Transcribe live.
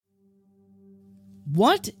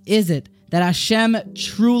What is it that Hashem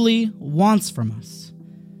truly wants from us?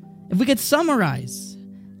 If we could summarize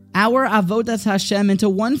our Avodas Hashem into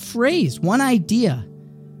one phrase, one idea,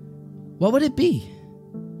 what would it be?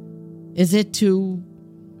 Is it to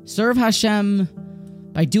serve Hashem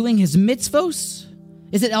by doing his mitzvos?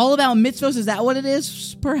 Is it all about mitzvos? Is that what it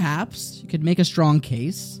is? Perhaps. You could make a strong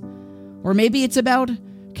case. Or maybe it's about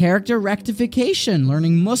character rectification,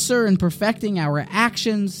 learning Musar and perfecting our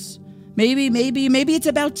actions. Maybe it's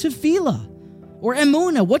about tefillah or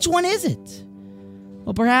emunah. Which one is it?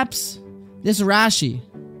 Well, perhaps this Rashi,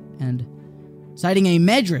 and citing a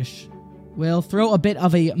medrash, will throw a bit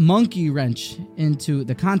of a monkey wrench into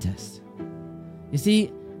the contest. You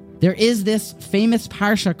see, there is this famous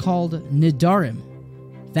parsha called Nidarim,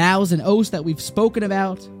 vows and oaths that we've spoken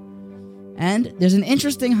about. And there's an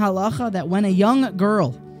interesting halacha that when a young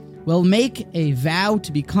girl will make a vow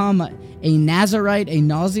to become a Nazarite, a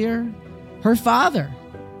Nazir, her father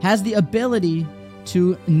has the ability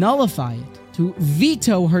to nullify it, to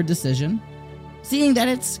veto her decision, seeing that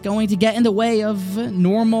it's going to get in the way of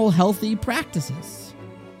normal, healthy practices.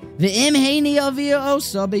 If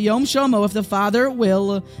the father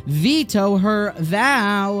will veto her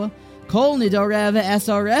vow,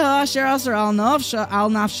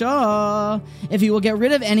 if he will get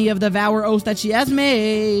rid of any of the vow or oath that she has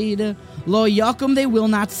made, lo yakum, they will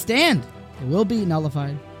not stand. They will be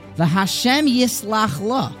nullified. The Hashem yislach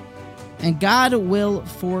la, and God will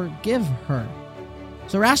forgive her.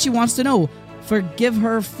 So Rashi wants to know, forgive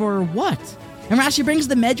her for what? And Rashi brings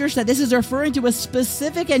the medrash that this is referring to a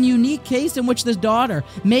specific and unique case in which this daughter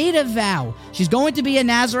made a vow. She's going to be a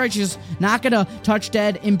Nazarite. She's not going to touch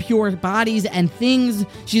dead, impure bodies and things.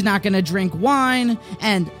 She's not going to drink wine.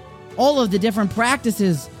 And all of the different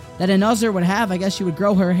practices that a Nazir would have. I guess she would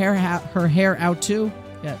grow her hair out too.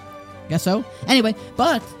 Yeah, I guess so. Anyway,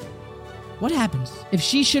 but what happens if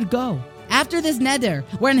she should go after this neder,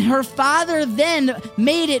 when her father then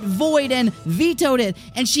made it void and vetoed it,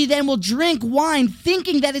 and she then will drink wine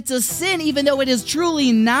thinking that it's a sin even though it is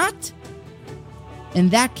truly not? In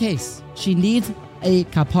that case, she needs a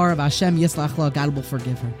kapara of Hashem yislach la, God will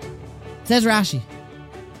forgive her. Says Rashi,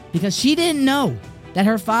 because she didn't know that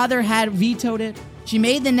her father had vetoed it. She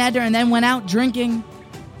made the neder and then went out drinking,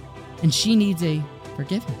 and she needs a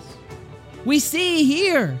forgiveness. We see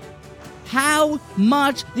here how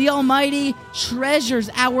much the Almighty treasures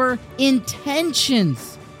our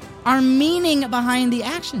intentions, our meaning behind the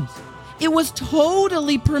actions. It was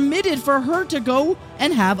totally permitted for her to go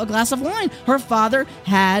and have a glass of wine. Her father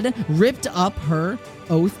had ripped up her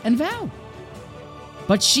oath and vow.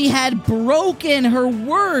 But she had broken her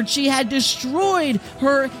word. She had destroyed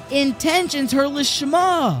her intentions, her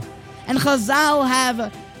lishma. And Chazal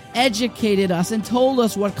have educated us and told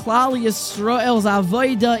us what Klal Yisrael's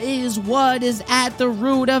avodah is, what is at the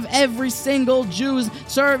root of every single Jew's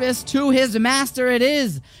service to his master. It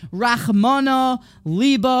is Rachmana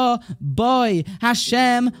Liba Boy.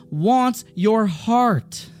 Hashem wants your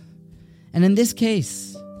heart. And in this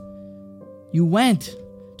case, you went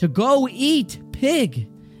to go eat pig.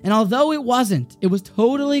 And although it wasn't, it was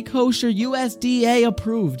totally kosher, USDA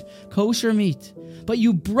approved, kosher meat. But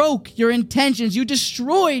you broke your intentions, you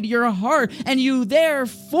destroyed your heart, and you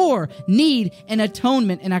therefore need an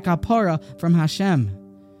atonement and a kapara from Hashem.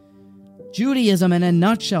 Judaism, in a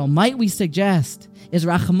nutshell, might we suggest, is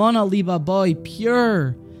Rachmana Liba Boy,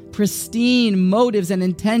 pure, pristine motives and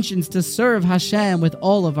intentions to serve Hashem with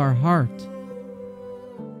all of our heart.